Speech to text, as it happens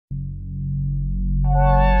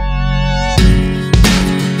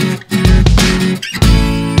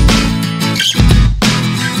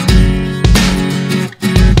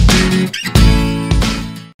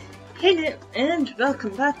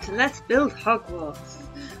welcome back to Let's Build Hogwarts,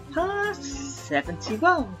 part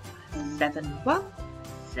 71.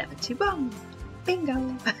 71.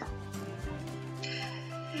 Bingo!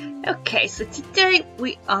 Okay, so today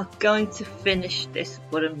we are going to finish this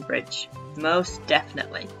wooden bridge. Most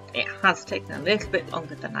definitely. It has taken a little bit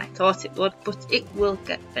longer than I thought it would, but it will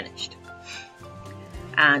get finished.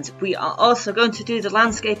 And we are also going to do the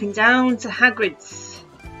landscaping down to Hagrids.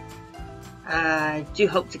 I do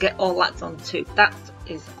hope to get all that done too. That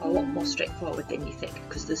is a lot more straightforward than you think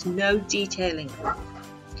because there's no detailing.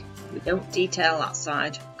 We don't detail that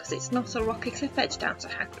side because it's not a rocky cliff edge down to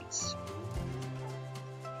Hagrids.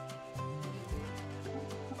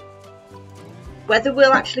 Whether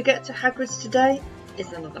we'll actually get to Hagrids today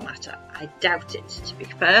is another matter. I doubt it, to be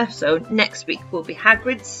fair. So next week will be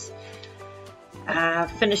Hagrids.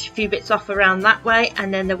 Finish a few bits off around that way,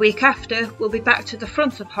 and then the week after we'll be back to the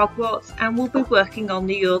front of Hogwarts and we'll be working on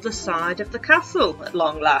the other side of the castle at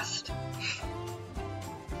long last.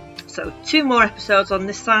 So 2 more episodes on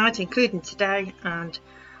this side, including today, and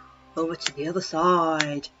over to the other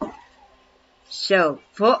side. So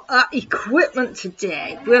for our equipment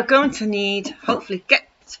today, we're going to need, hopefully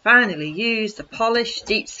finally use the polished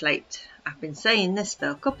deep slate. I've been saying this for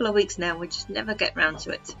a couple of weeks now, we just never get round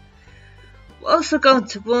to it. We're also going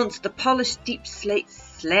to want the polished deep slate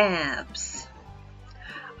slabs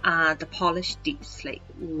and the polished deep slate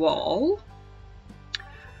wall.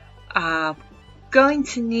 Going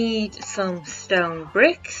to need some stone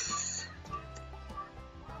bricks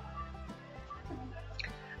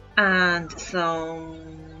and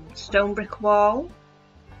some stone brick wall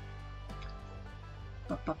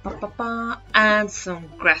and some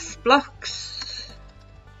grass blocks.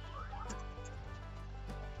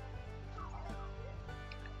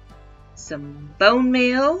 Some bone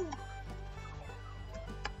meal,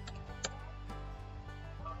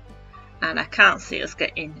 and I can't see us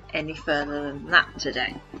getting any further than that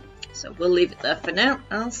today, so we'll leave it there for now.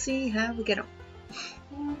 I'll see how we get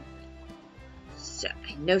on. So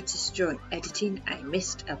I noticed during editing I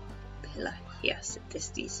missed a pillar here, so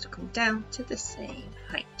this needs to come down to the same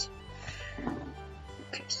height.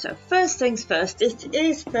 Okay, so first things first, it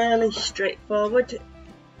is fairly straightforward.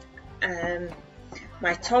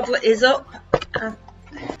 My toddler is up,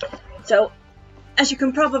 so as you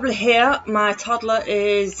can probably hear, my toddler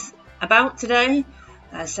is about today.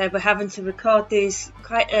 So we're having to record these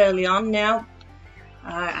quite early on now.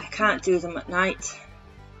 I can't do them at night,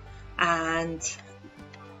 and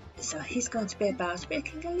so he's going to be about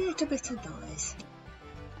making a little bit of noise.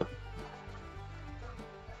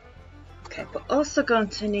 Okay, we're also going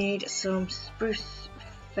to need some spruce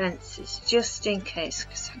fences just in case,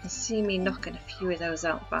 because I can see me knocking a few of those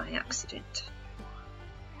out by accident.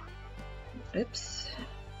 Oops,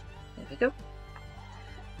 there we go.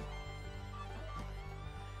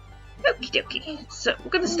 Okie dokie, so we're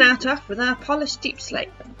going to start off with our polished deep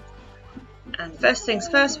slate, and first things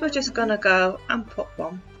first, we're just going to go and put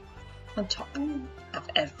one on top of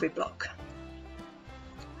every block,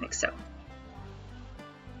 like so.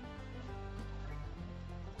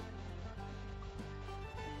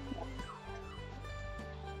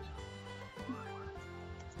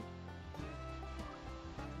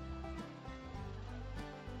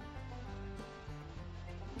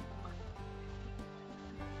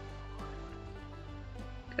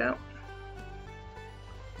 Go.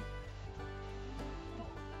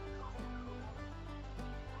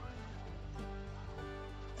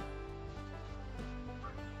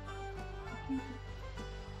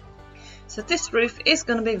 So this roof is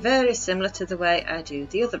going to be very similar to the way I do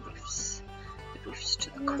the other roofs, the roofs to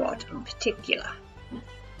the quad in particular,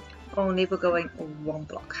 only we're going 1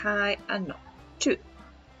 block high and not 2.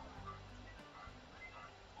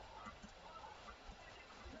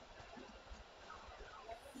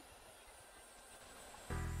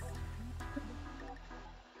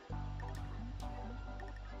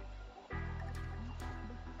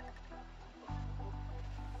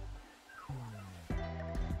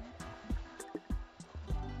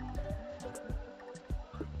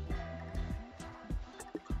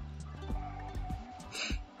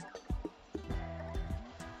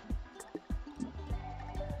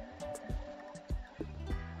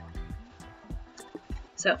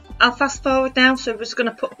 So I'll fast forward now, so we're just going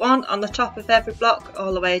to put one on the top of every block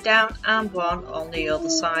all the way down and one on the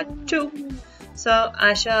other side too. So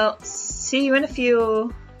I shall see you in a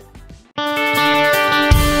few.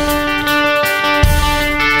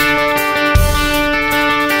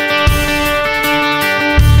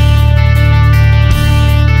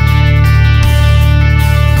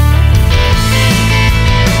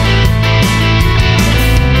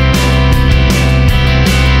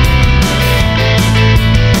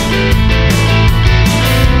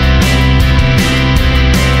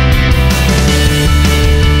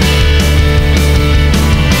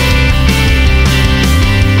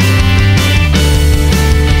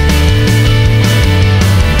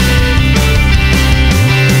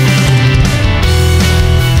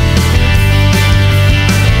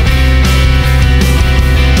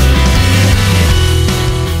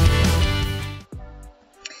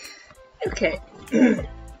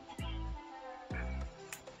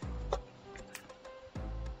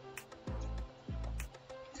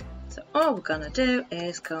 all we're going to do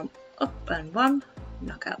is come up and one,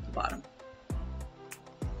 knock out the bottom.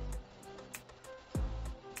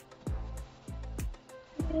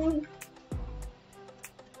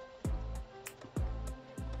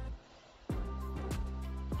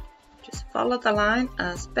 Just follow the line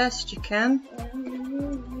as best you can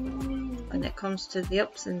when it comes to the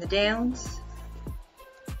ups and the downs.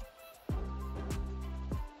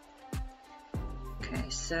 Okay,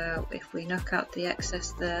 so if we knock out the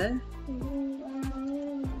excess there,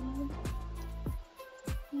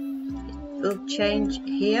 it will change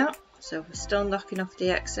here. So we're still knocking off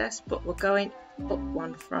the excess, but we're going up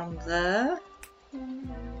one from there.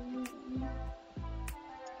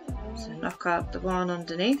 So knock out the one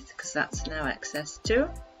underneath, because that's now excess too.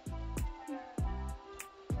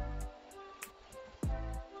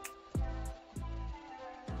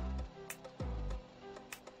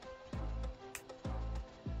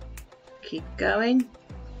 Keep going.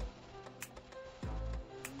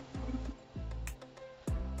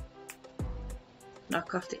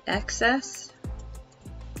 Knock off the excess.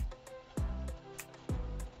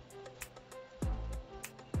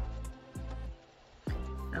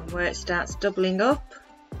 And where it starts doubling up,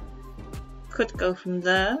 could go from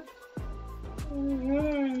there,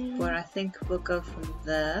 where I think we'll go from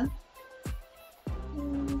there,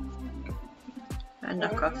 and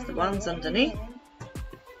knock off the ones underneath.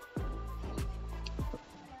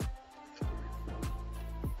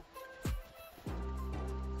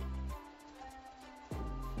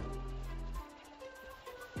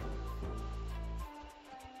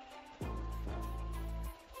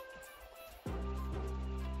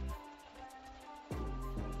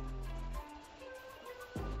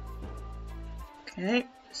 Okay,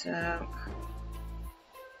 so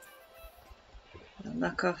I'll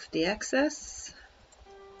knock off the excess.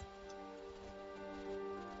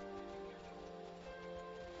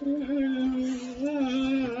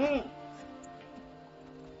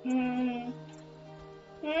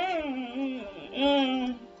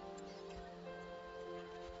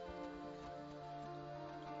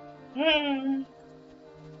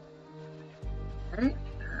 Okay,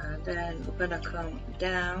 and then we're going to come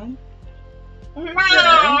down. There.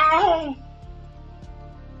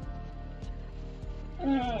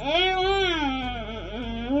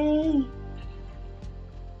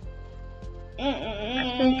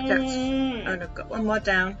 I think that's, oh, I've got one more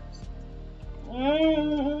down.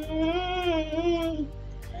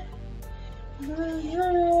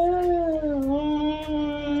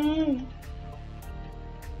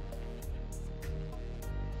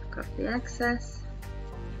 Got the excess.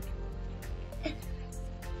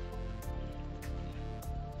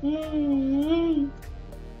 And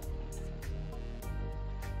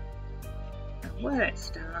where it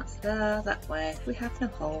starts there, that way we have no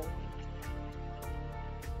hole.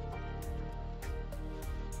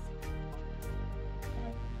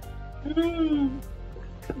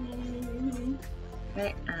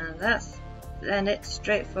 Okay, and that's then it's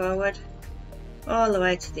straightforward all the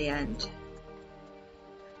way to the end.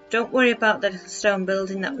 Don't worry about the little stone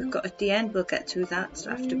building that we've got at the end, we'll get to that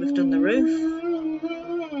after we've done the roof.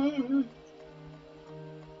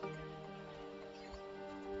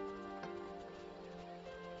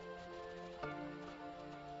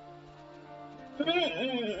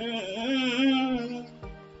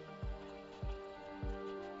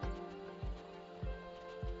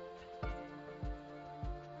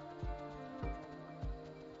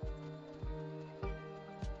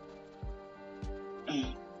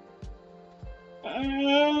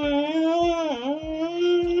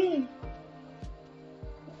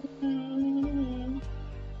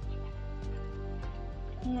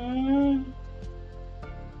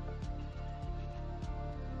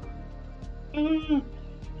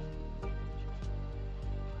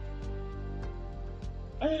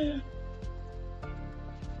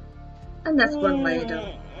 And that's one layer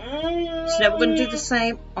done. So now we're going to do the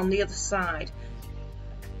same on the other side.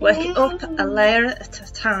 Work it up a layer at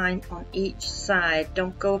a time on each side.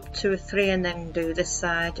 Don't go up 2 or 3 and then do this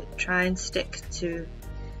side. Try and stick to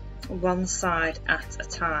one side at a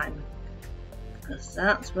time, because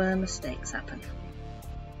that's where mistakes happen.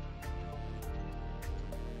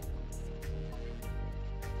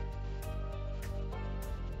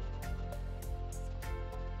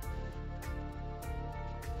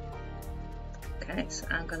 Okay, so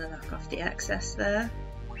I'm going to knock off the excess there.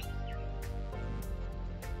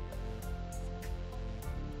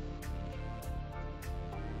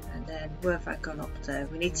 And then where have I gone up there?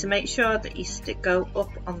 We need to make sure that you go up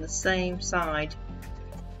on the same side,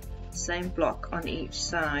 same block on each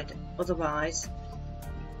side, otherwise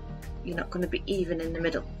you're not going to be even in the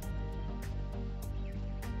middle.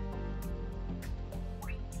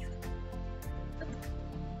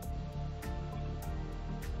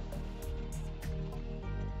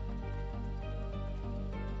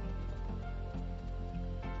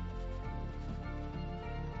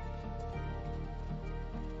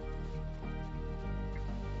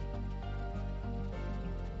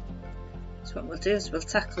 So what we'll do is we'll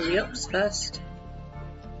tackle the ups first.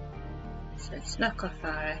 So let's knock off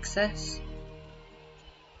our excess.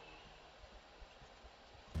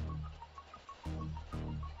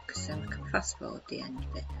 Because then we can fast forward the end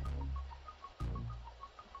bit.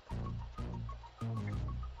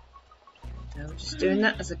 So we're just doing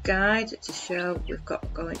that as a guide to show we've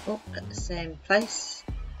got going up at the same place.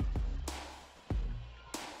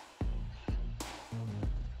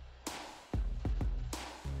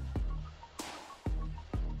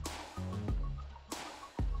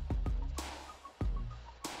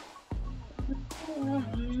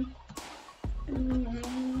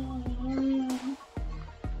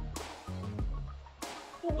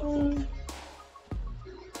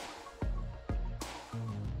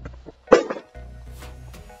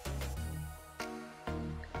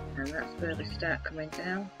 And that's where we start coming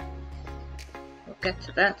down. We'll get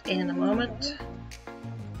to that in a moment.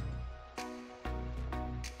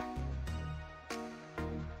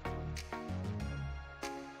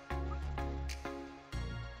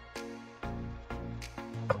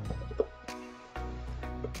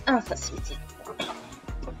 Oh, that's sweetie.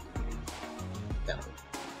 No.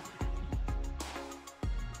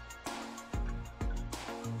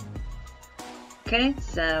 Okay,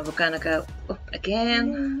 so we're gonna go up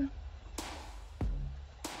again.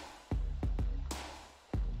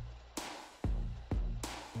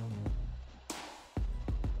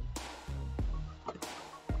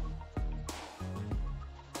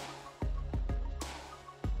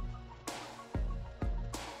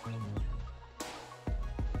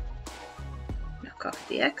 Knock off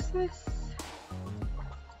the excess.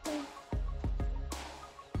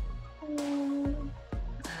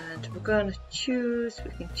 We're going to choose, we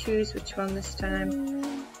can choose which one this time.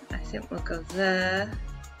 I think we'll go there.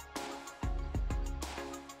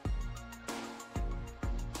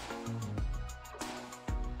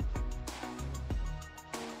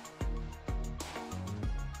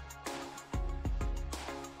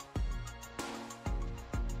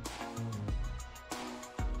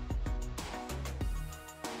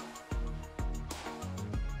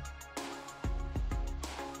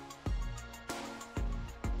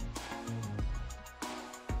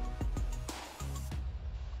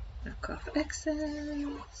 Knock off excess.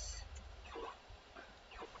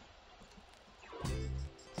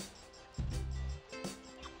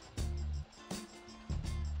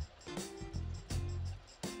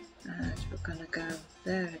 And we're going to go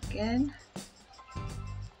there again.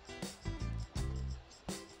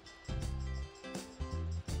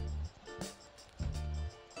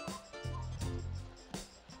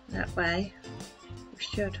 That way we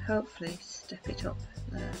should hopefully step it up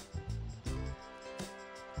there.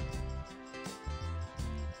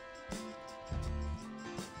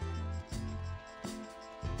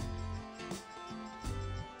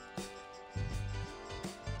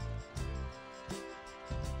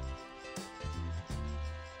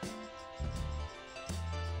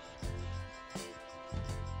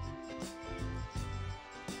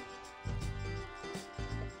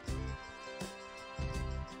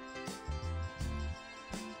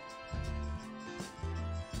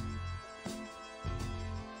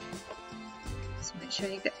 Make sure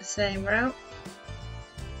you get the same route.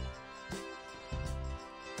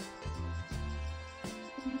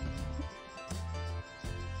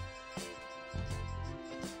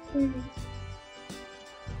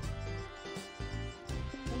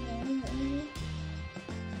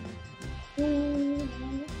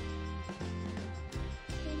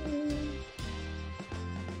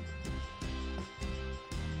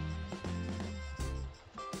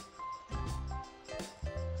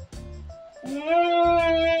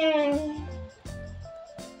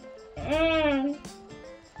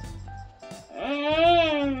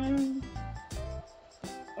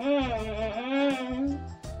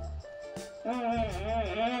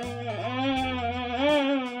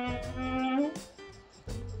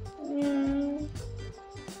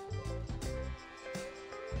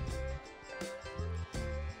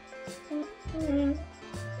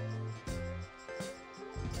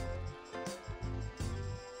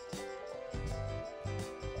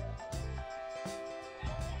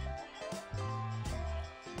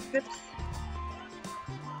 Oops.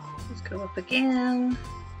 Let's go up again.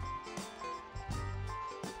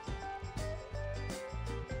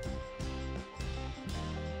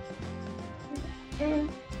 Okay,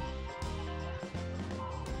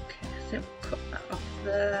 I think we'll cut that off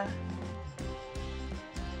there.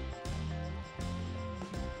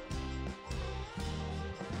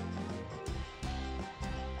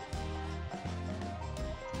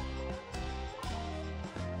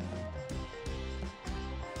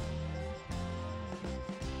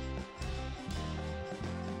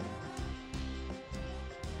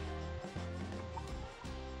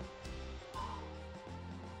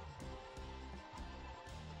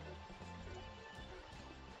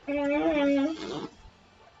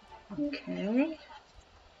 Okay.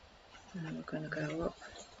 And we're going to go up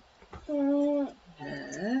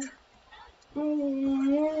there.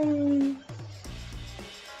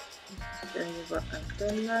 Just show you what I've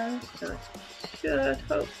done now. So it should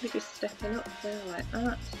hopefully be stepping up there like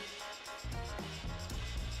that.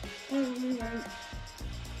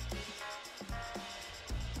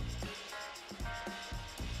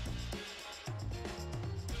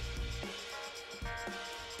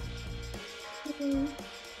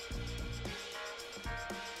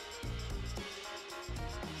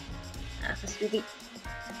 That's really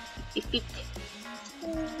fit.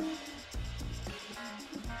 Oops.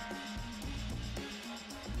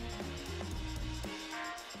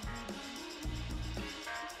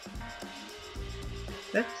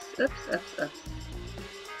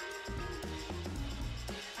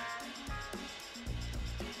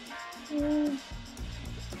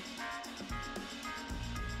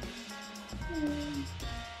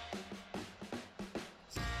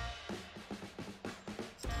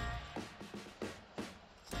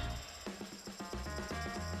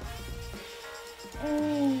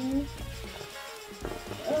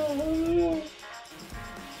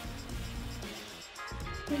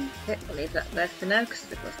 Okay, we'll leave that there for now because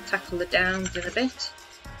we'll tackle the downs in a bit.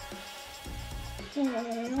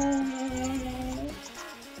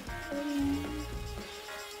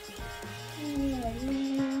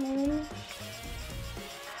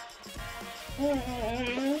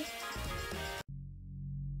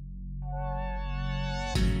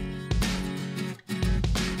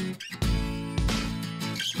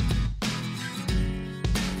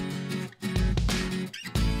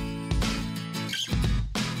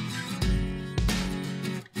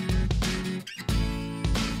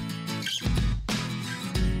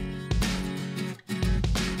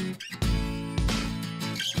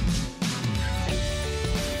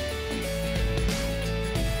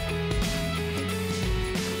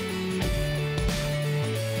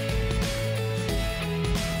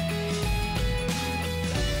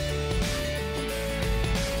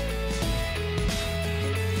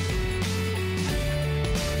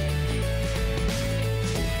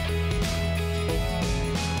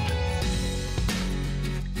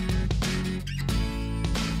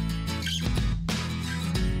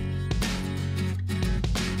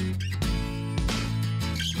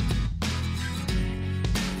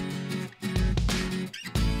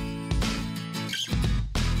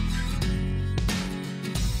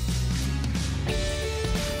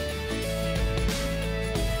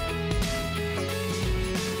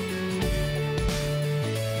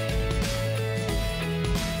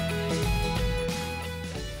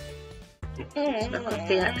 Let's knock off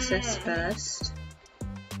the access first.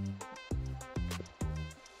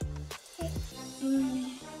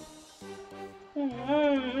 And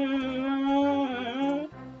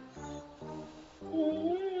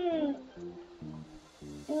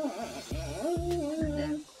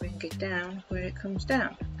then bring it down where it comes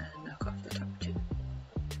down and knock off the top two.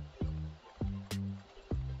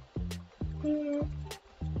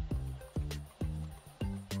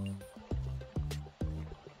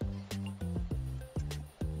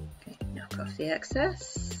 Knock off the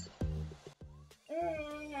excess.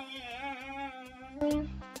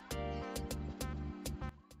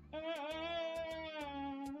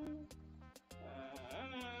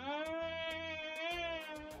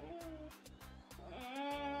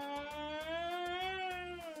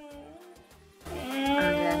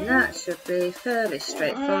 And then that should be fairly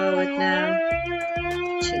straightforward now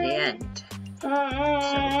to the end. So we'll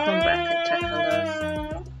come back and tackle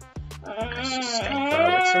those. That's just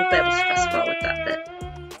straightforward, so we'll be able to fast forward that bit.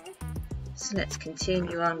 So let's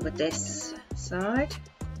continue on with this side.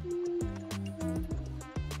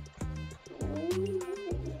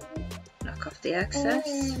 Knock off the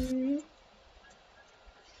excess.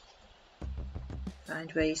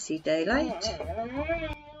 Find where you see daylight.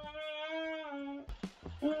 Knock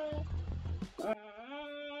off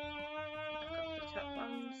the top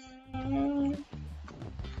ones.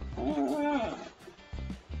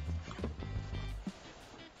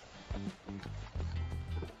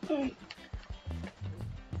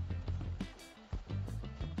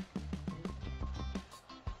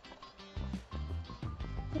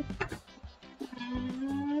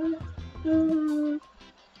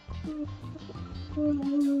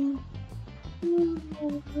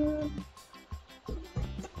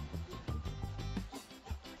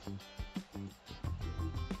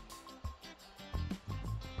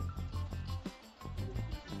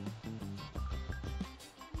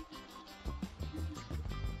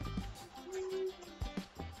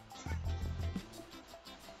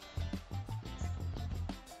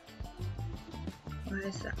 Why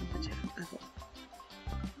is that on a different level?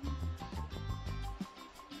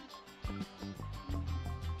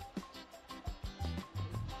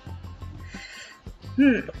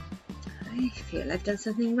 I feel I've done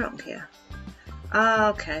something wrong here. Oh,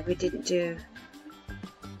 okay, we didn't do...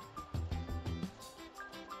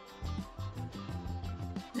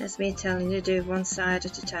 There's me telling you to do one side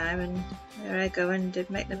at a time, and there I go and did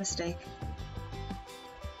make the mistake.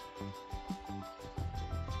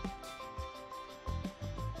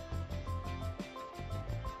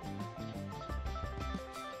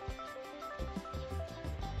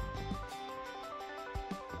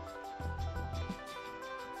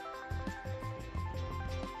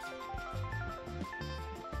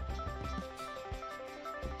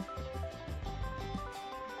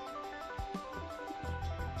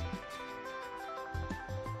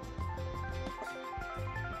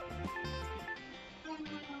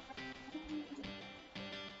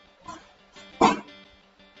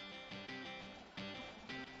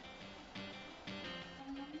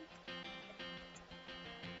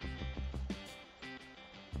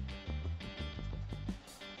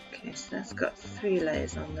 Okay, so that's got 3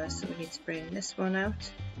 layers on there, so we need to bring this one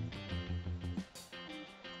out.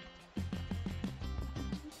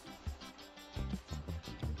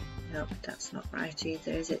 Nope, that's not right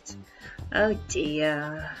either, is it? Oh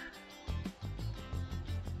dear.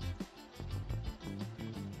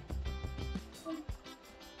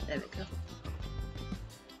 There we go.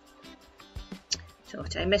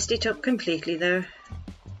 Thought I messed it up completely though.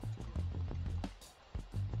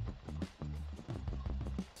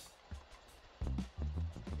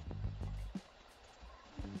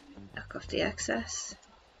 Knock off the excess.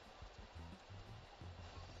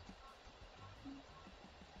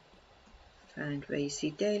 Find where you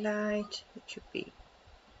see daylight, it should be...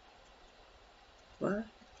 What?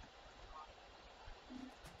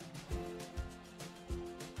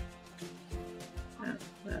 Oh,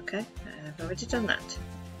 okay, I've already done that.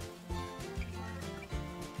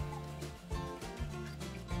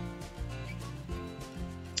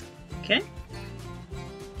 Okay,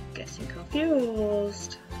 getting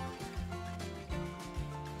confused.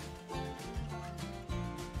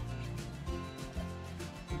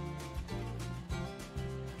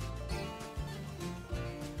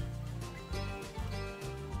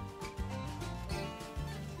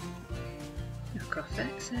 Knock off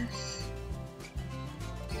excess.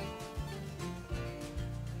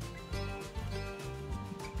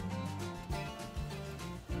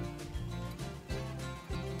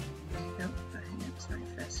 Nope, I think that was my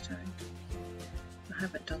first time. I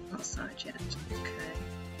haven't done that side yet. Okay.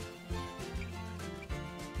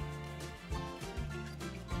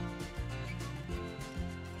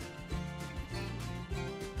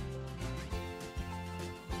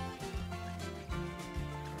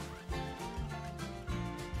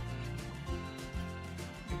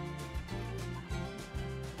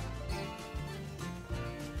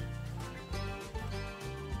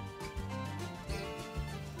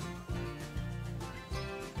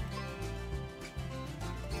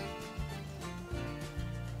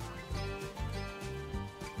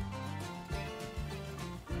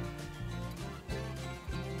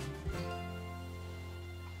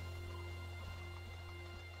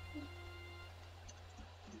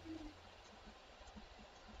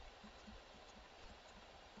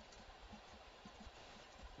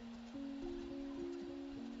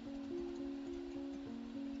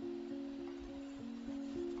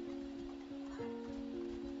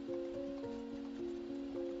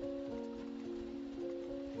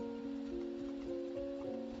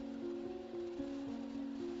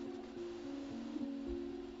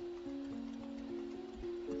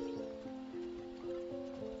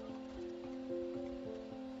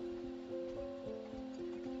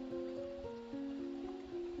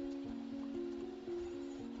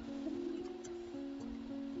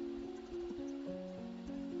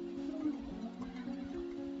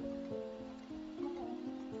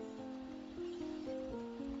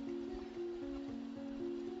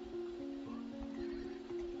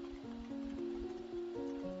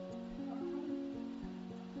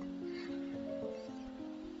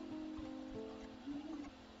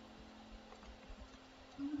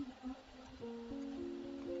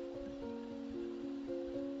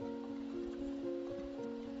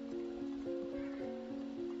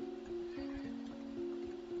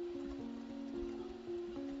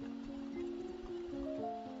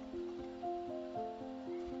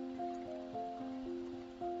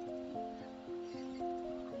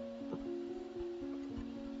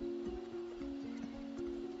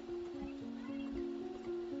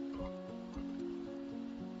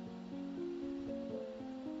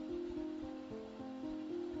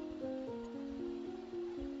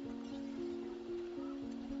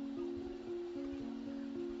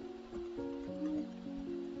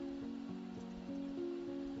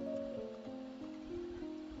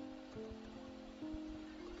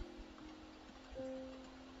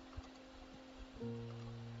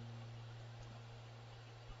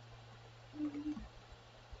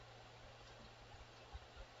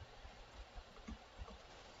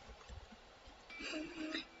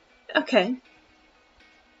 Okay.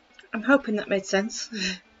 I'm hoping that made sense.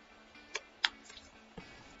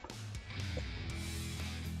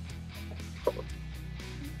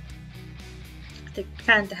 I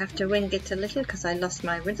kind of have to wing it a little because I lost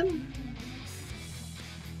my rhythm.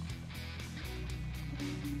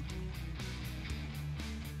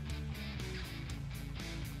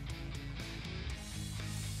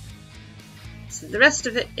 So the rest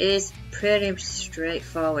of it is pretty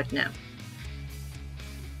straightforward now.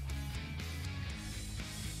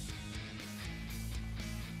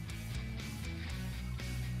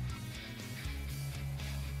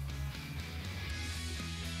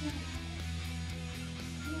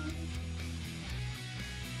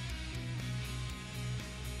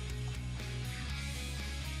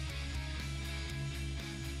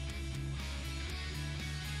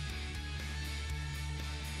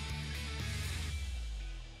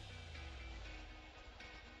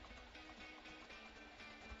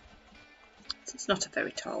 It's not a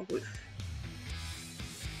very tall roof.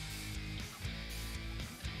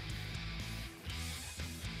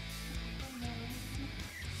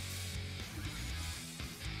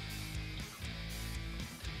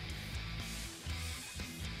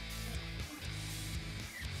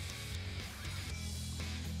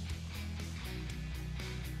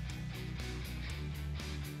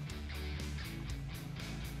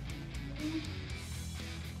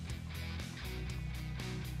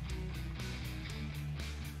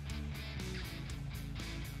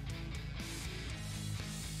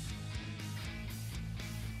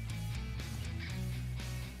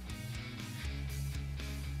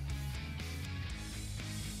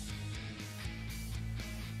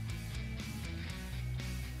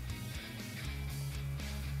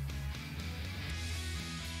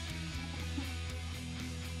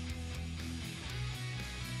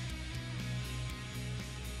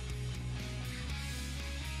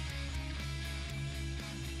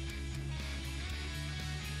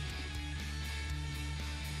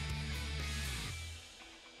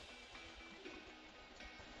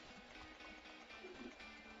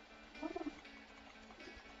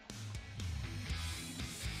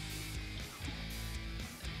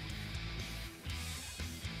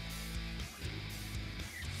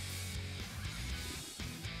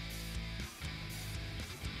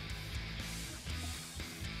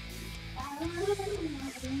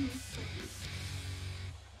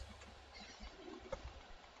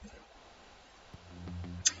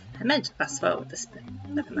 I meant to fast forward this bit.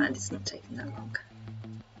 Never mind, it's not taking that long.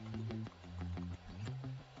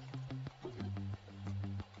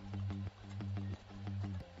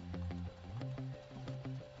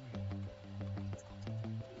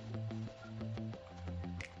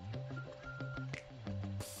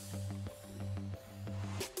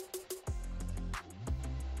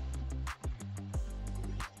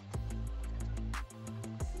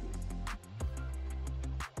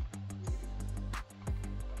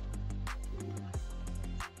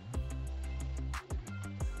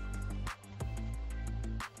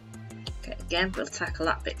 Okay, again, we'll tackle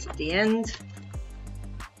that bit at the end.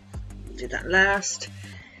 Do that last.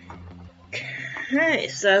 Okay,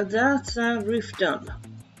 so that's our roof done.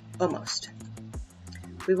 Almost.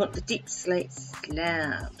 We want the deep slate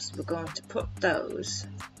slabs. We're going to put those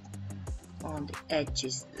on the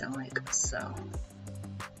edges like so.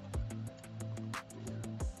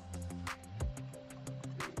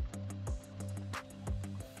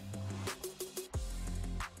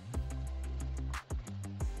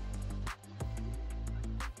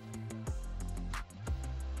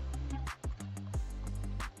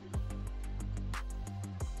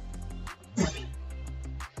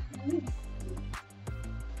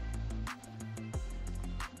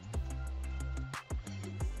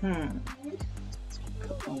 Let's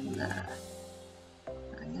put on there.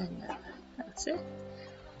 And then that's it.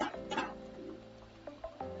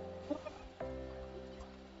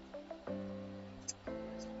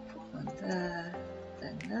 Put one there,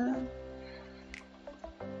 then there.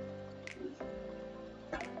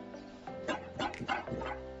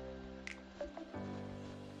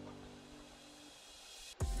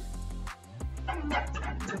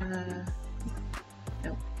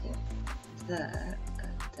 No, there,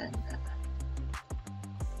 and then there.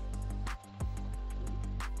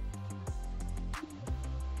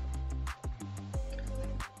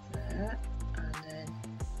 There, and then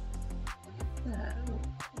there.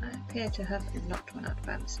 I appear to have knocked one out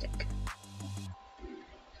by mistake.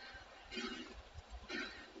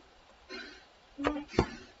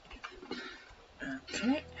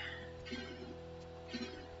 Okay.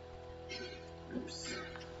 Oops.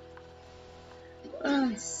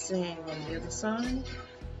 And same on the other side.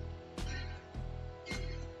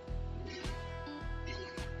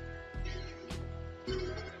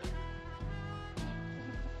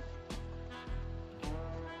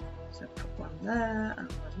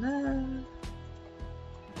 one there.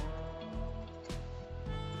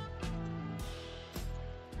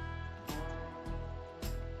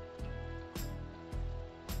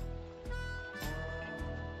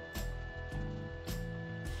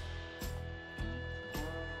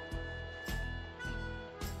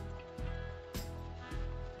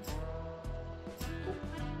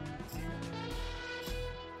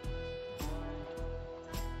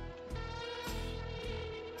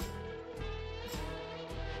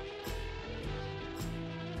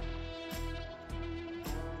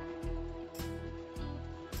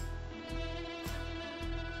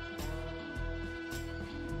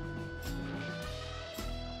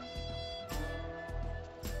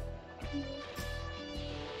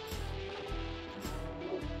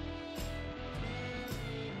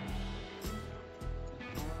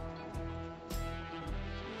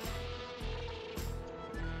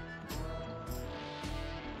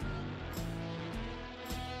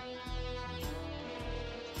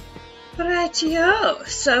 Rightio,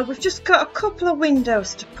 so we've just got a couple of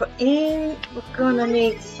windows to put in. We're gonna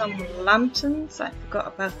need some lanterns. I forgot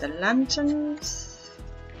about the lanterns.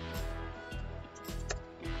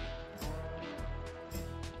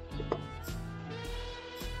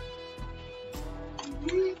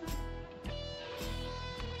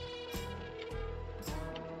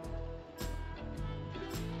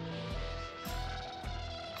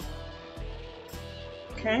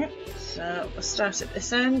 Okay, so we'll start at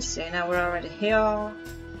this end, see now we're already here.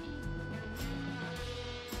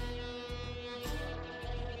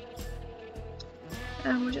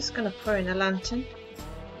 And we're just going to put in a lantern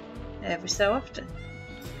every so often.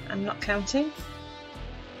 I'm not counting,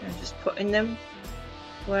 I'm just putting them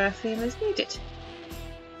where I feel is needed.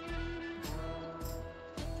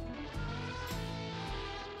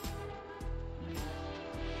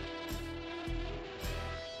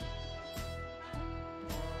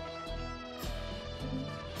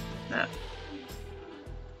 No.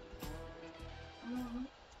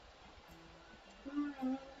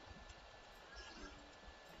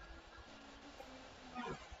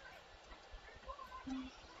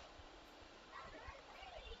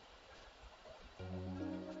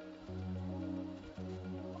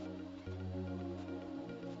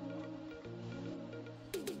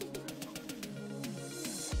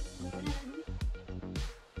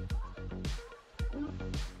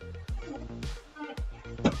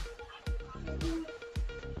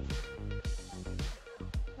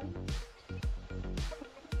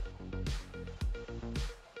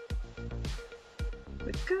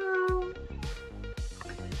 We go.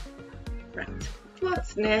 Right,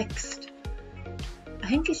 what's next? I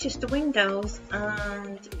think it's just the windows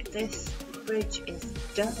and this bridge is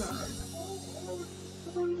done.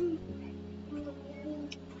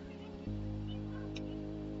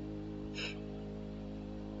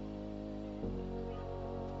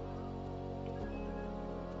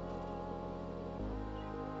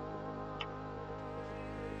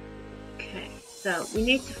 Okay, so we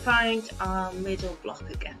need to find our middle block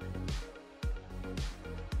again.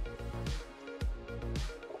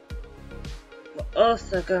 We're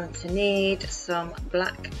also going to need some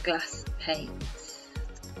black glass paint.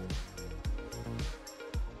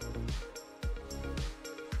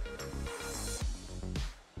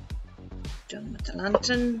 Done with the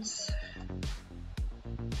lanterns.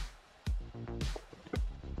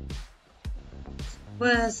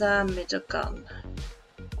 Where's our middle gone?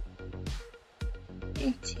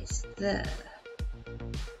 It is there.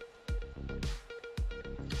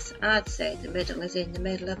 So I'd say the middle is in the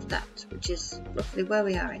middle of that, which is roughly where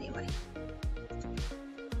we are anyway.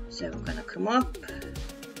 So we're going to come up.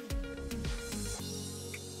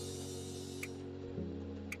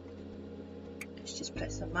 Let's just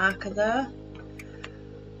place a marker there.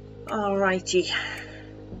 Alrighty.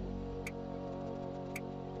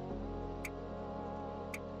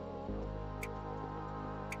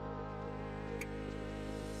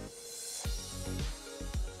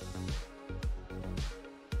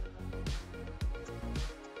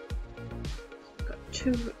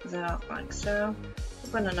 Two there like so.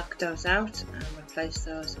 We're going to knock those out and replace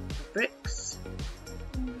those with bricks.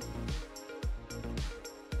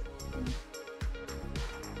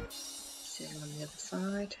 Same on the other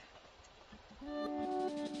side.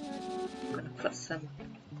 I'm going to put some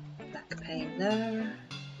black paint there.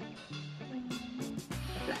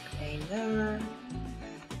 Black paint there.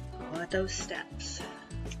 What are those steps?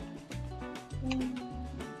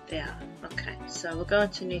 Yeah, okay, so we're going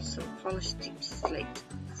to need some polished deep slate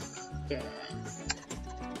stairs.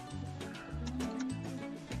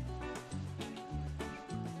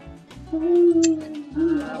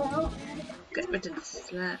 get rid of those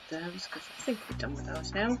because I think we're done with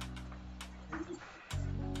those now.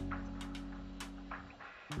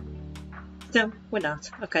 No, we're not.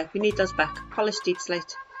 Okay, we need those back. Polished deep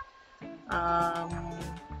slate. I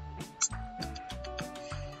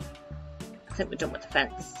think we're done with the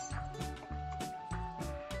fence.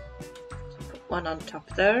 So put one on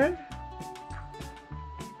top there.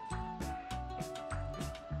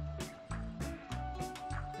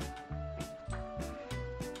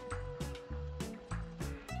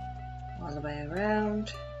 All the way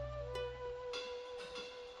around.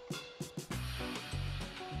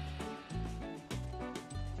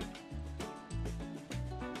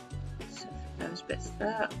 So for those bits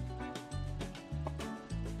there.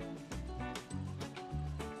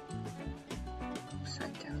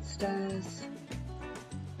 Side downstairs.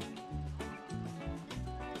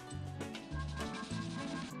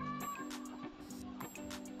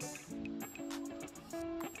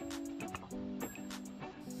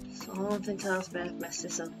 Something tells me I've messed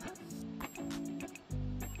this up.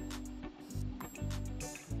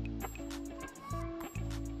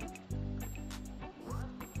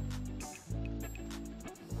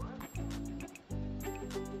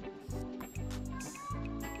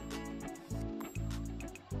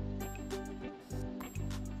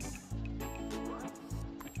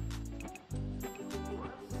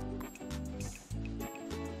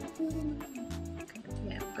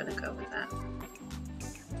 Yeah, I'm gonna go with that.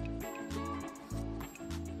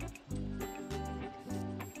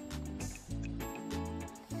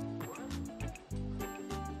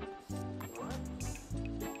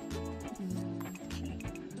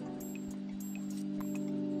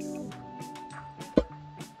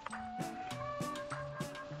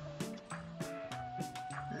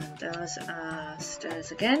 Those are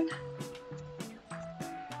stairs again. So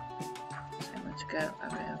I'm going to go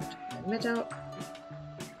around the middle.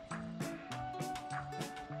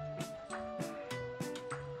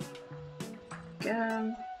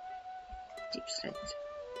 Go. Deep slate.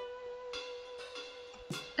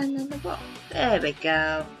 And then the wall. There we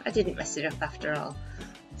go. I didn't mess it up after all.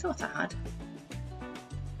 I thought I had.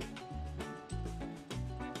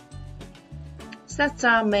 So that's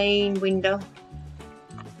our main window.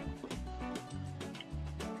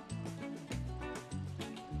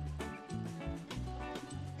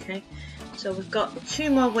 Okay, so we've got 2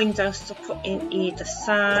 more windows to put in either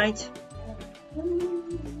side.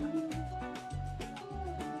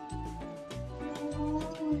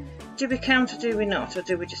 Do we count or do we not, or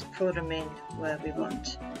do we just put them in where we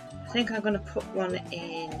want? I think I'm going to put one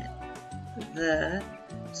in there,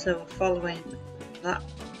 so following that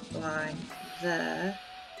line there,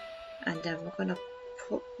 and then we're going to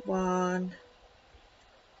put one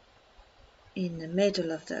in the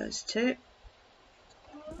middle of those two.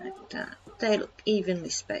 Like that. They look evenly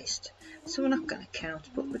spaced, so we're not going to count,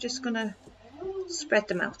 but we're just going to spread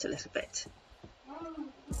them out a little bit.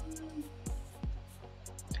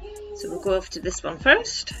 So we'll go over to this one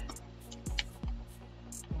first.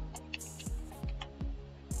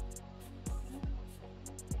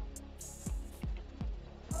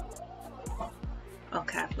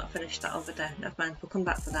 Okay, I've not finished that over there. Never mind, we'll come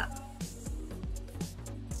back for that.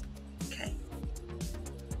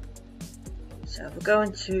 So we're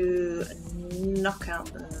going to knock out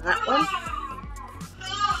that one.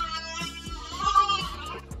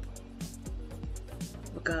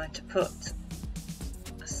 We're going to put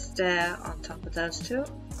a stair on top of those two,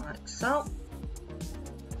 like so.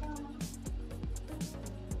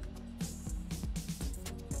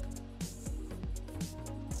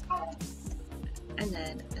 And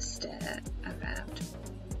then a stair around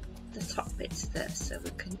the top bits there, so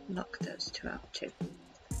we can knock those two out too.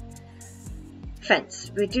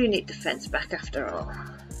 Fence. We do need the fence back after all.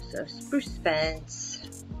 So spruce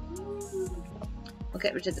fence. We'll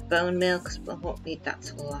get rid of the bone meal because we won't need that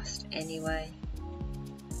till last anyway.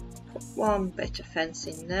 Put one bit of fence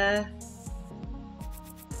in there.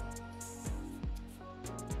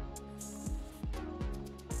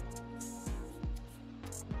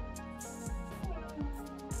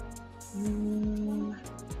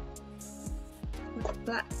 Would a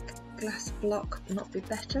black glass block not be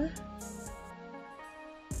better?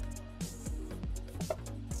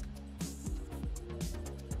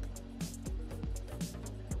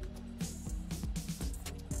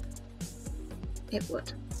 It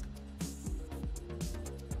would.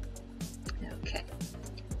 Okay,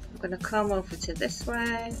 I'm going to come over to this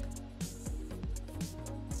way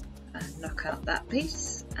and knock out that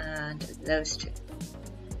piece and those two.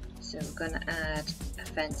 So we're going to add a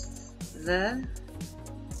fence there.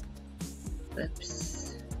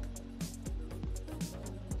 Oops.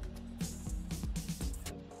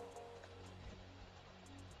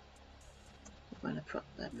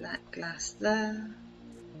 black glass there.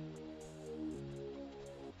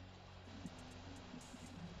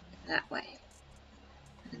 That way.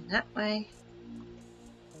 And that way.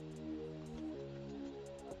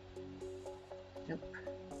 Nope.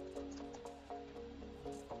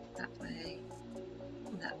 That way.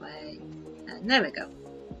 That way. And there we go.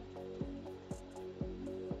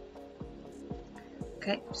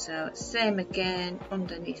 Okay, so same again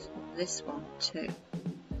underneath this one too.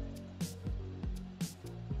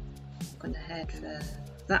 I'm going to head for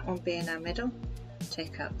that one being our middle.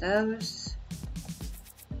 Take out those.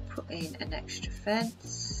 Put in an extra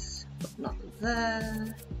fence, but not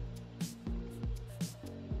there.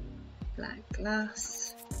 Black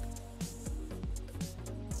glass.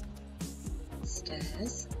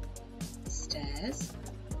 Stairs. Stairs.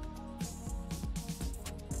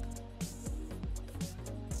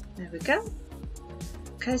 There we go.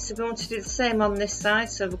 Okay, so we want to do the same on this side,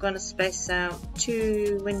 so we're going to space out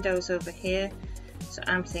 2 windows over here. So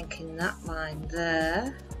I'm thinking that line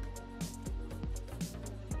there.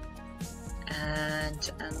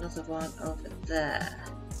 And another one over there.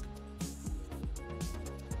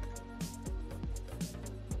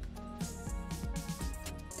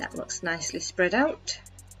 That looks nicely spread out.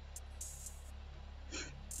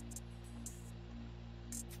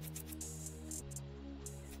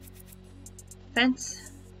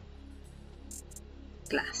 Fence,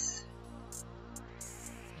 glass.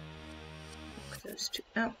 Knock those 2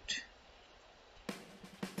 out.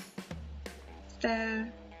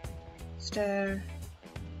 Stair, stair.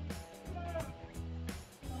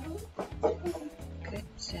 Okay,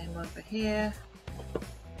 same over here.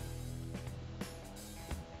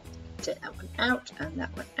 Take that one out and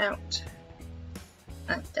that one out.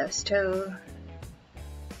 And those 2.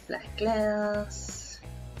 Black glass.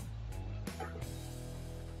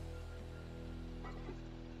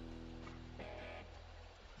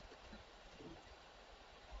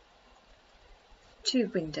 Two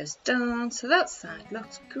windows done, so that side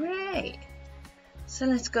looks great. So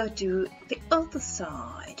let's go do the other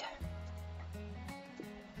side.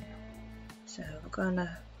 So we're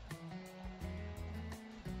gonna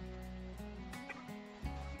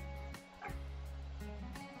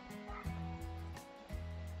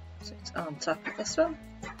so it's on top of this one.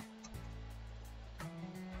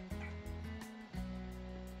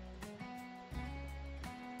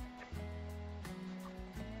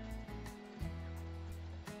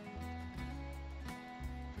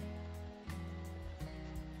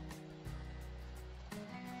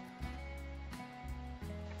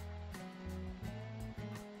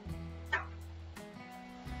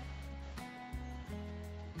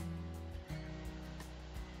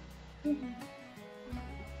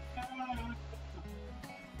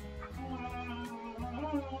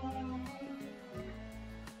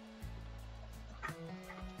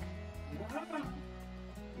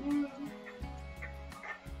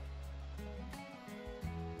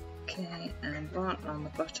 Okay, and one on the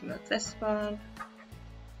bottom of this one.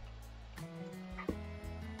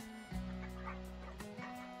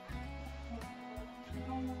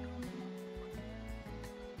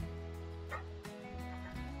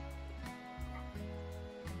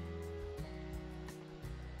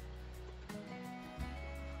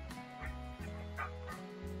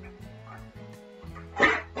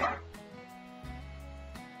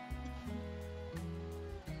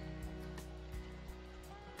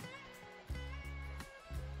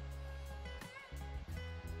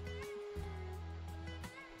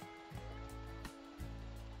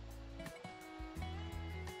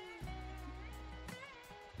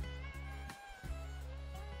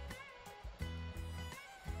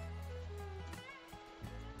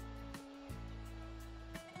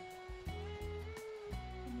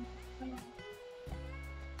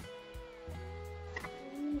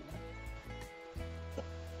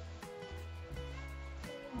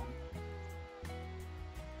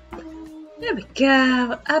 There we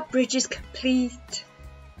go, our bridge is complete.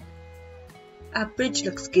 Our bridge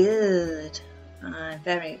looks good. I'm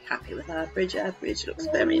very happy with our bridge. Our bridge looks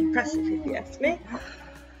very impressive if you ask me.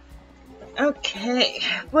 Okay,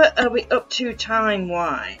 what are we up to time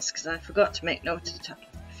wise? Because I forgot to make note of the time.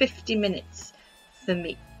 50 minutes for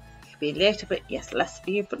me. It could be later, but yes, less for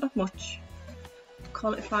you, but not much.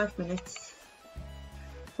 Call it 5 minutes.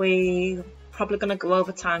 We're probably going to go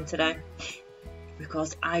over time today,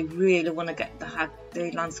 because I really want to get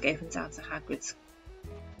the landscaping down to Hagrids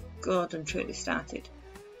good and truly started.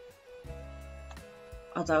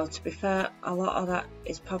 Although, to be fair, a lot of that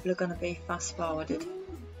is probably going to be fast forwarded.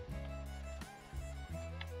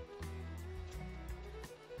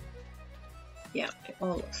 Yeah, it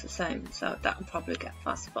all looks the same, so that will probably get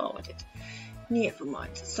fast forwarded. never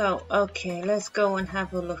mind. So, okay, let's go and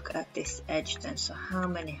have a look at this edge then. So how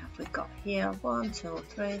many have we got here? 1, 2,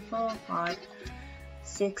 3, 4, 5,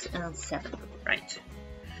 6 and 7. Right.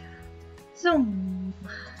 So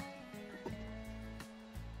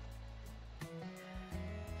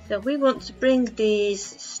we want to bring these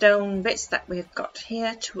stone bits that we've got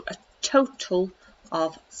here to a total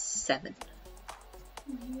of 7.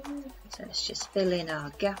 So let's just fill in our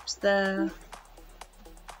gaps there.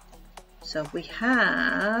 So we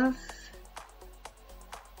have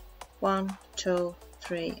 1, 2,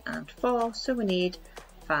 3 and 4, so we need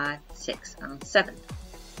 5, 6 and 7.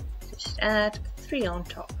 So just add 3 on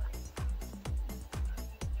top.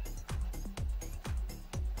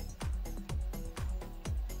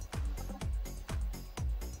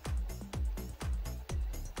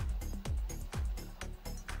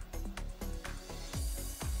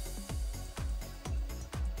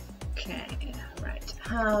 Okay, right,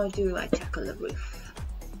 how do I tackle the roof?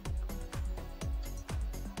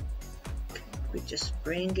 Okay, we just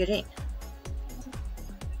bring it in.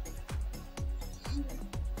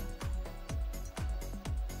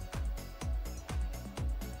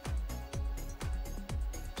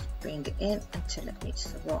 Bring it in until it meets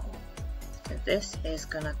the wall. So this is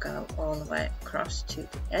gonna go all the way across to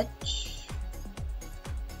the edge.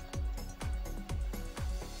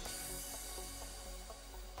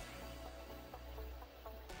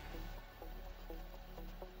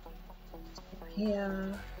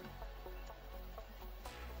 Here.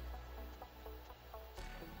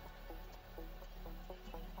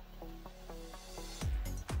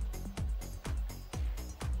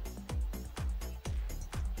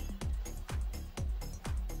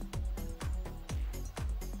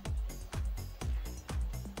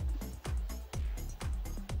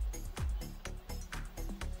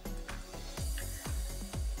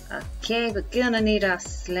 Okay, we're gonna need our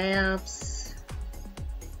slabs.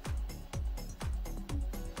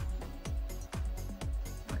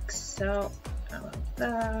 Like so, around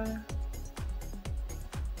there.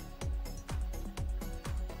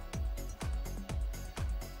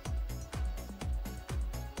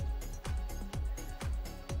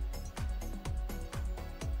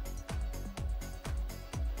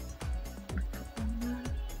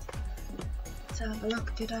 Let's have a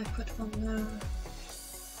look, did I put one there?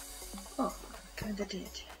 Oh, I kinda did.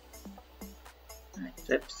 Right,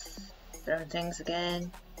 oops, throwing things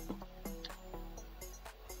again.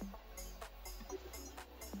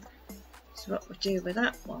 So what we do with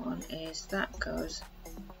that one is that goes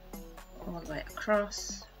all the way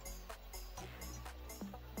across.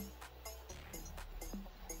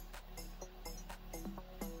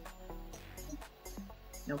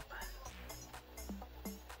 Nope.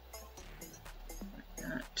 Like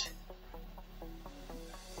that.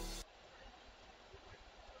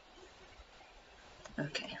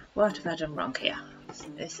 Okay, what have I done wrong here? So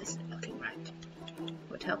this isn't looking right.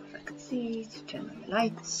 Would help if I could see to turn on the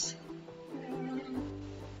lights.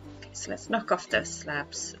 Okay, so let's knock off those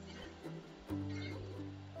slabs.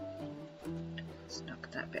 Let's knock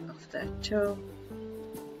that bit off there too.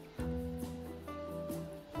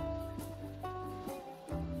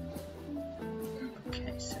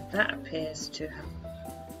 Okay, so that appears to have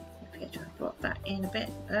brought that in a bit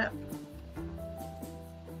there.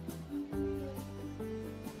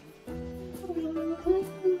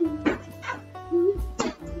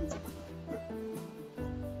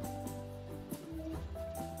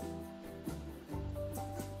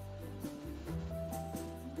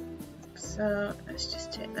 So let's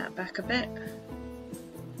just take that back a bit.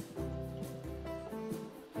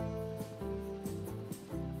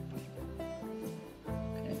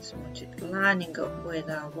 Okay, so watch it lining up with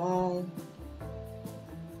our wall.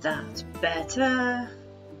 That's better.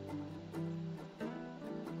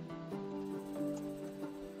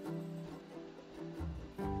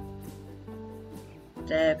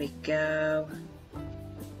 There we go.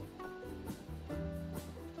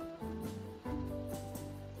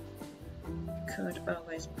 Could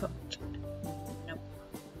always put, nope.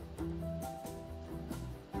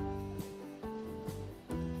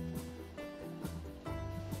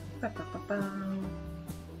 Ba, ba, ba, ba.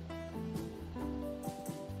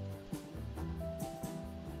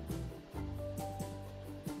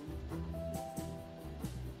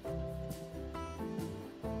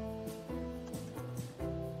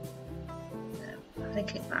 I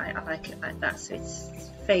think I like it like that, so it's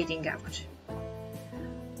fading out.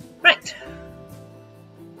 Right.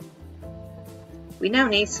 We now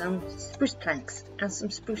need some spruce planks and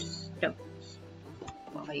some spruce stones.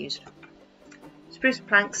 What have I used? Spruce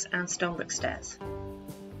planks and stone brick stairs.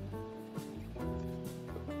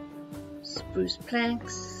 Spruce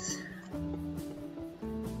planks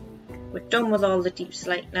we're done with all the deep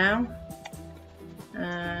slate now,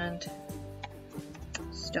 and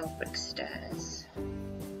stone brick stairs.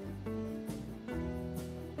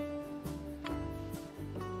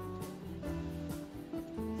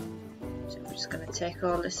 So we're just going to take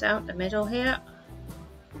all this out the middle here.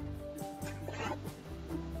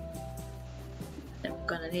 Then we're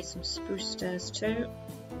going to need some spruce stairs too.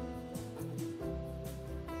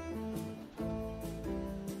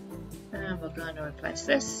 And we're going to replace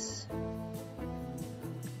this.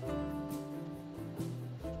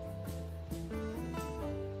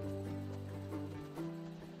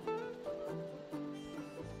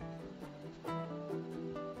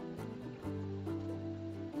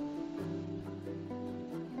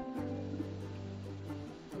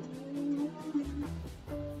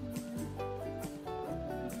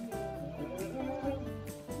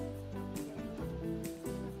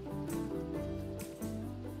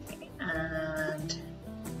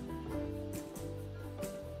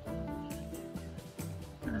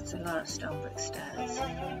 That's a lot of stone brick stairs.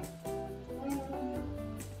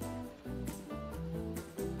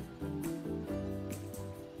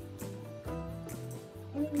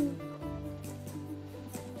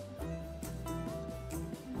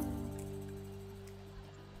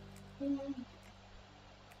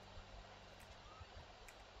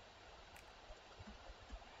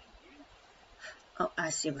 Oh, I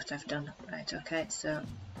see what I've done. Right, okay, so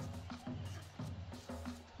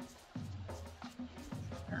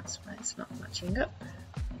that's why it's not matching up.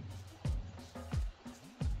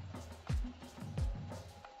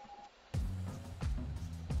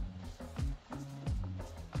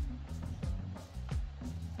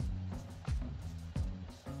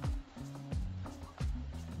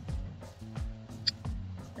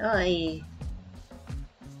 Aye.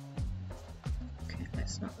 Okay,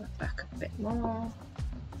 let's knock that back a bit more.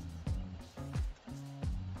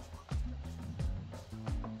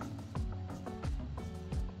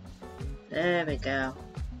 There we go.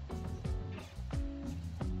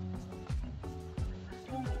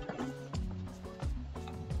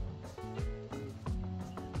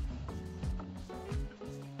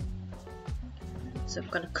 So we're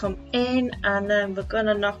going to come in and then we're going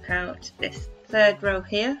to knock out this third row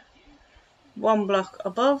here, one block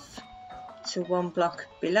above to one block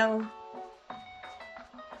below.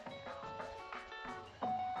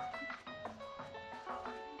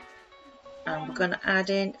 And we're going to add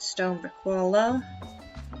in stone brick wall there.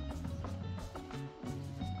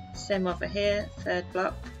 Same over here, third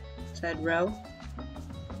block, third row.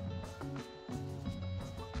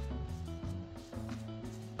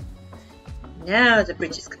 Now the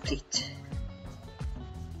bridge is complete.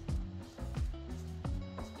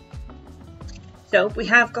 So we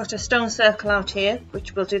have got a stone circle out here,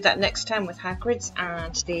 which we'll do that next time with Hagrids,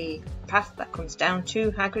 and the path that comes down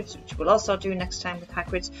to Hagrids, which we'll also do next time with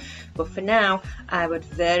Hagrids. But for now, I would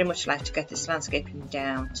very much like to get this landscaping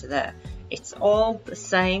down to there. It's all the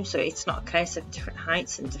same, so it's not a case of different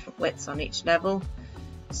heights and different widths on each level.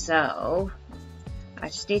 So I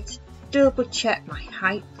just need to double check my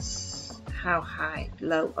heights. How high,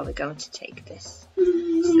 low are we going to take this?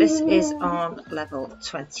 So this is on level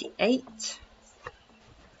 28.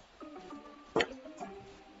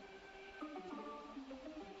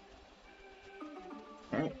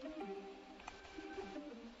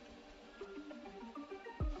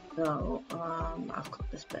 So, I'll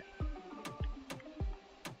cut this bit.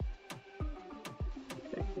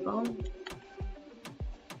 First of all.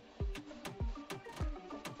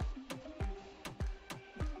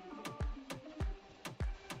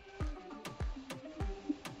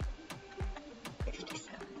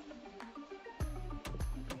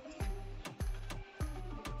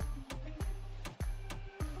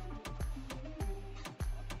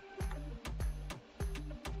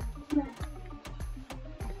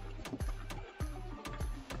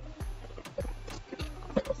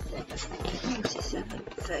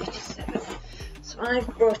 So I've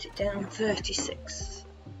brought it down 36.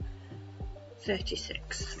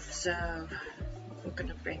 So we're going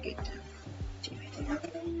to bring it down.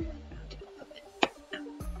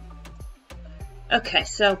 Okay,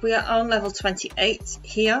 so we are on level 28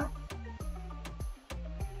 here.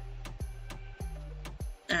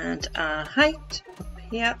 And our height up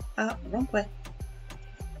here, wrong way.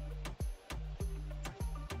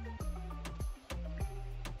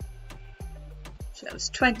 So that was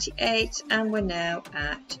 28 and we're now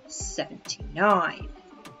at 79.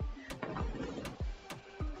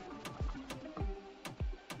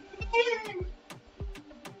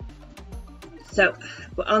 So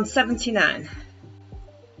we're on 79.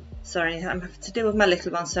 Sorry, I'm having to deal with my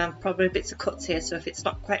little one, so I'm probably bits of cuts here, so if it's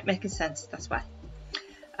not quite making sense, that's why.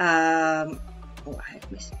 Oh, I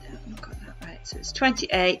have missed it. I've not got that right. So it's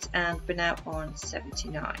 28 and we're now on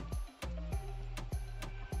 79.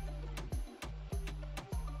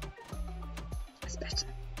 That's better.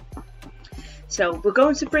 So we're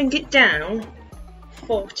going to bring it down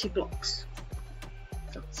 40 blocks.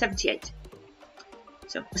 So 78.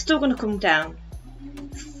 So we're still going to come down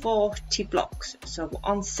 40 blocks. So we're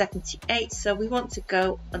on 78. So we want to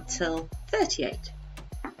go until 38.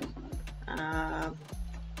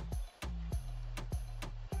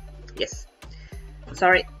 Yes.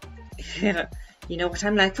 Sorry. You know what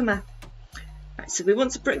I'm like for math. Right, so we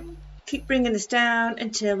want to keep bringing this down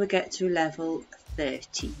until we get to level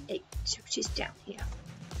 38, which is down here.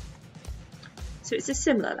 So it's a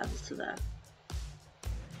similar level to there.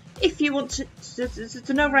 If you want to, there's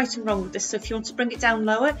no right and wrong with this, so if you want to bring it down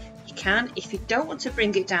lower, you can. If you don't want to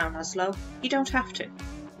bring it down as low, you don't have to.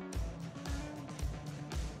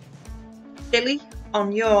 Billy,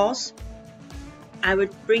 on yours, I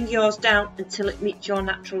would bring yours down until it meets your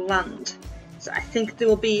natural land. So I think there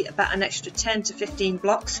will be about an extra 10 to 15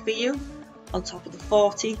 blocks for you on top of the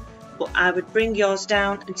 40, but I would bring yours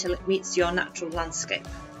down until it meets your natural landscape.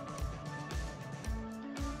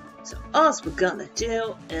 So all we're gonna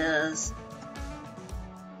do is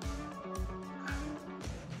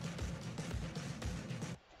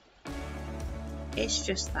it's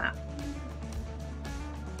just that.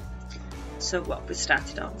 So what we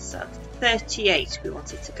started on, so 38 we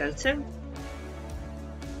wanted to go to.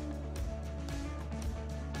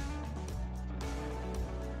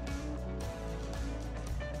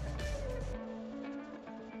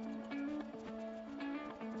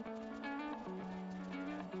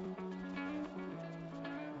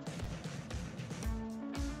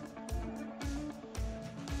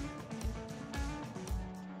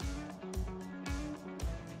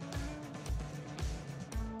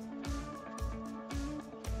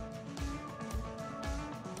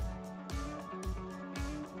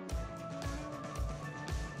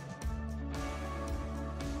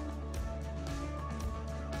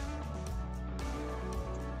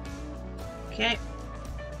 Okay,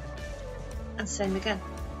 and same again.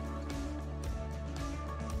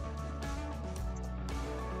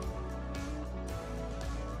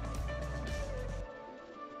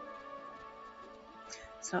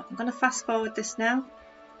 So I'm going to fast forward this now.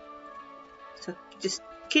 So just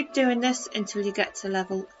keep doing this until you get to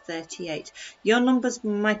level 38. Your numbers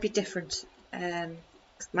might be different.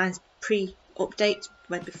 Mine's pre-update,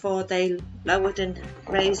 when before they lowered and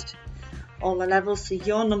raised all the levels, so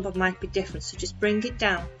your number might be different, so just bring it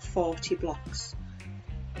down 40 blocks.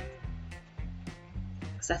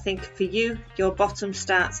 Because I think for you, your bottom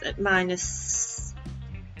starts at minus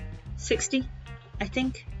 60, I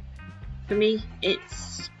think. For me,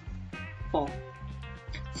 it's 4.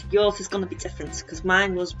 So yours is going to be different, because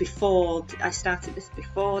mine was before, I started this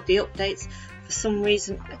before the updates. For some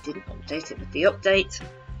reason, I didn't update it with the update.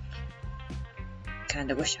 Kind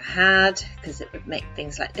of wish I had, because it would make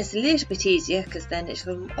things like this a little bit easier, because then it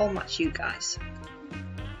will all match you guys.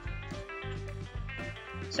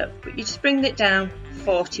 So you just bring it down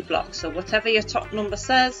 40 blocks, so whatever your top number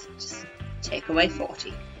says, just take away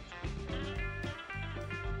 40.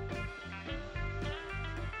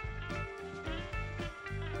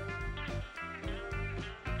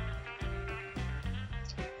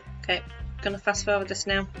 Okay, gonna fast forward this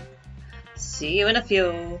now. See you in a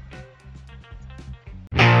few.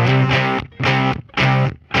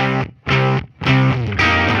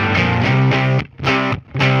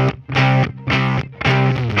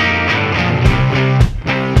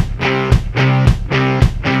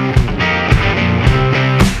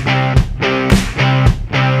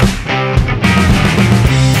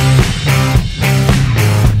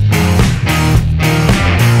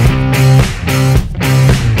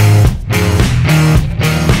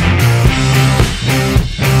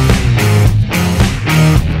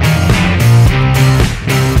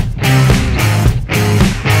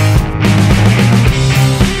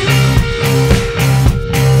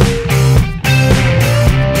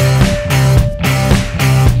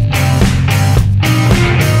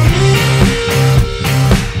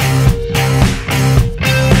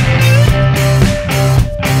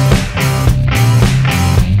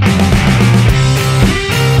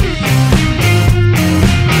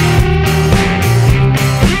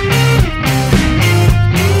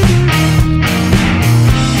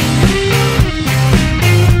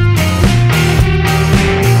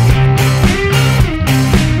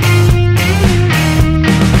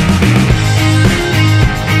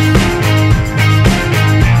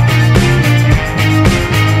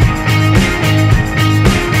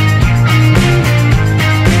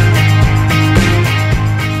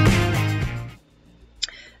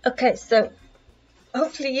 Okay, so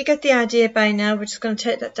hopefully you get the idea by now. We're just going to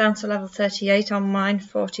take that down to level 38 on mine,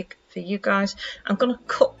 40 for you guys. I'm going to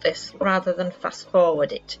cut this rather than fast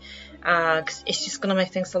forward it, because it's just going to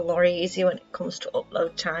make things a lot easier when it comes to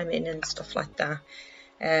upload timing and stuff like that.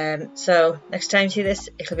 So next time you see this,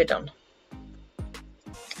 it'll be done.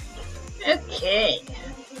 Okay,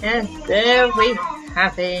 and there we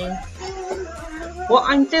have it. What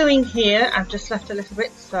I'm doing here, I've just left a little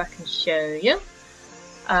bit so I can show you.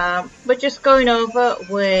 We're just going over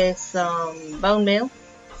with some bone meal,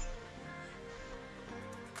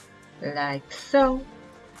 like so.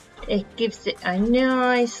 It gives it a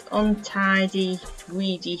nice, untidy,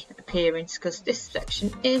 weedy appearance because this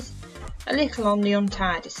section is a little on the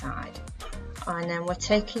untidy side. And then we're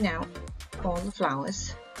taking out all the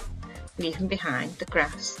flowers, leaving behind the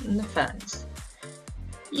grass and the ferns.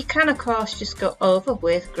 You can of course just go over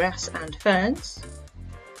with grass and ferns,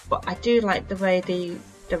 but I do like the way the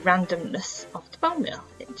randomness of the bone meal.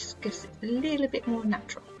 It just gives it a little bit more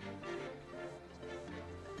natural.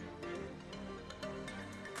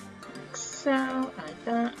 Like so, like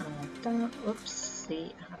that, and like that. Oops,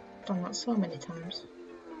 see, I've done that so many times.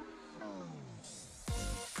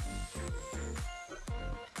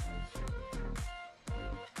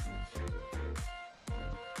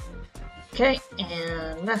 Okay,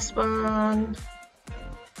 and last one.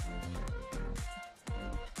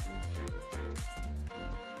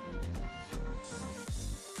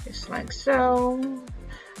 Just like so.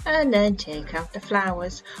 And then take out the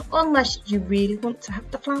flowers, unless you really want to have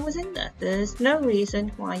the flowers in there. There's no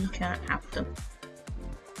reason why you can't have them.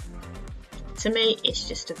 To me, it's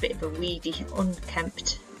just a bit of a weedy,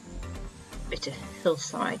 unkempt bit of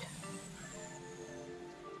hillside.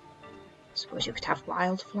 I suppose you could have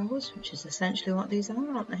wildflowers, which is essentially what these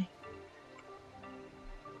are, aren't they?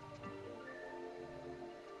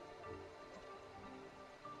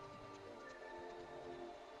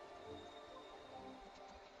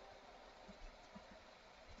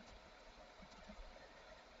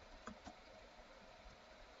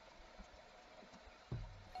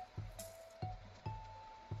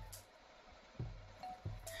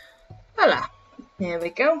 Voila, there we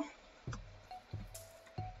go.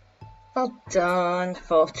 All done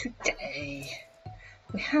for today.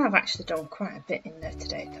 We have actually done quite a bit in there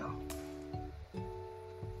today though.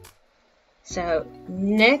 So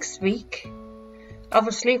next week,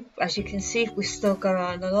 obviously as you can see, we've still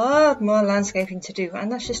got a lot more landscaping to do,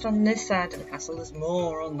 and that's just on this side of the castle. There's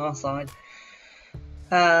more on that side.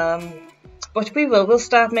 But we'll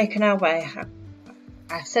start making our way.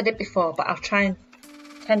 I've said it before, but I'll try and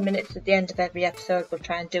 10 minutes at the end of every episode, we'll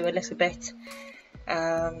try and do a little bit.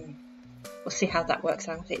 We'll see how that works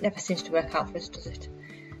out. It never seems to work out for us, does it?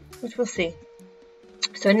 But we'll see.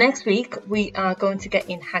 So next week we are going to get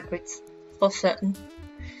in Hagrids for certain.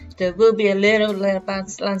 There will be a little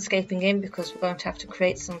landscaping in because we're going to have to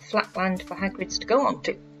create some flat land for Hagrids to go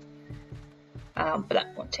onto. But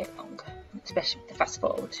that won't take long, especially with the fast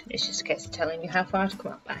forward. It's just a case of telling you how far to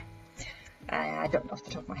come out by. I don't know off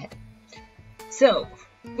the top of my head. So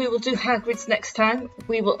we will do Hagrids next time.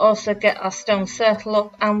 We will also get our stone circle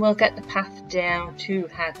up and we'll get the path down to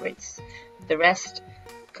Hagrids. The rest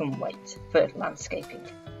can wait for landscaping.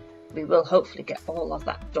 We will hopefully get all of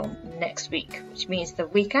that done next week, which means the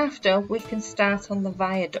week after we can start on the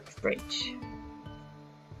viaduct bridge.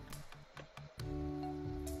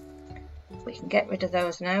 We can get rid of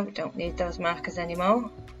those now. We don't need those markers anymore.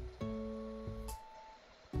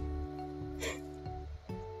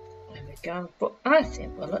 Go, but I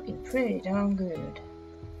think we're looking pretty darn good.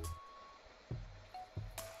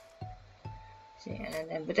 See, and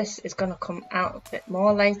then but this is going to come out a bit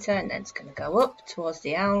more later, and then it's going to go up towards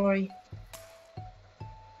the owlery.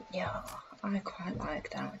 Yeah, I quite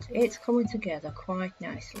like that. It's coming together quite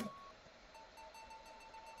nicely.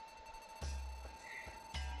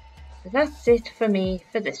 So that's it for me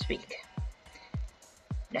for this week.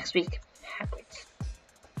 Next week, Hagrids.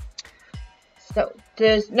 So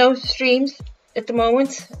there's no streams at the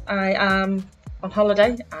moment. I am on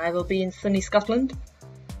holiday. I will be in sunny Scotland.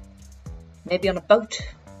 Maybe on a boat,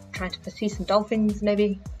 trying to see some dolphins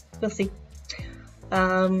maybe. We'll see.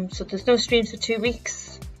 So there's no streams for 2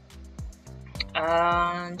 weeks.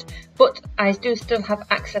 But I do still have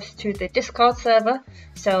access to the Discord server.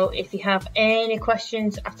 So if you have any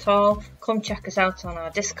questions at all, come check us out on our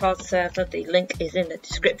Discord server. The link is in the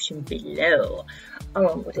description below,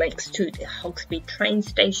 along with links to the Hogsmead train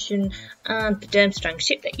station and the Durmstrang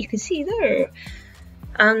ship that you can see there.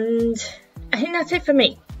 And I think that's it for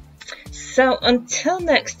me. So until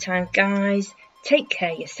next time guys, take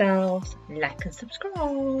care of yourselves, like and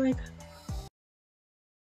subscribe.